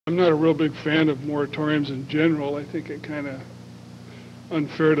I'm not a real big fan of moratoriums in general. I think it kind of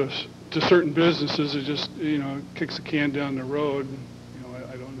unfair to certain businesses. It just, kicks the can down the road.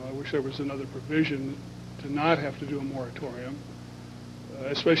 I don't know. I wish there was another provision to not have to do a moratorium,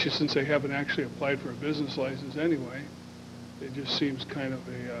 especially since they haven't actually applied for a business license anyway. It just seems kind of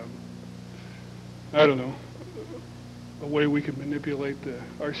I don't know, a way we can manipulate the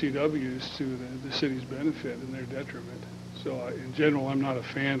RCWs to the city's benefit and their detriment. So in general, I'm not a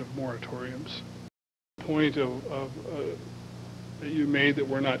fan of moratoriums. The point that you made that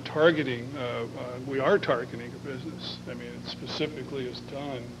we're not targeting, we are targeting a business. I mean, it specifically is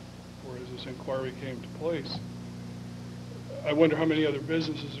done, whereas this inquiry came to place. I wonder how many other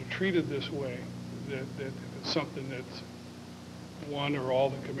businesses are treated this way, that if it's something that one or all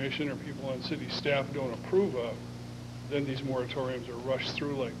the commission or people on city staff don't approve of, then these moratoriums are rushed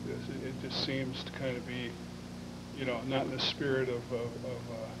through like this. It just seems to kind of be, not in the spirit of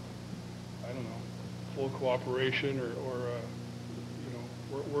I don't know, full cooperation or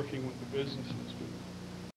working with the businesses.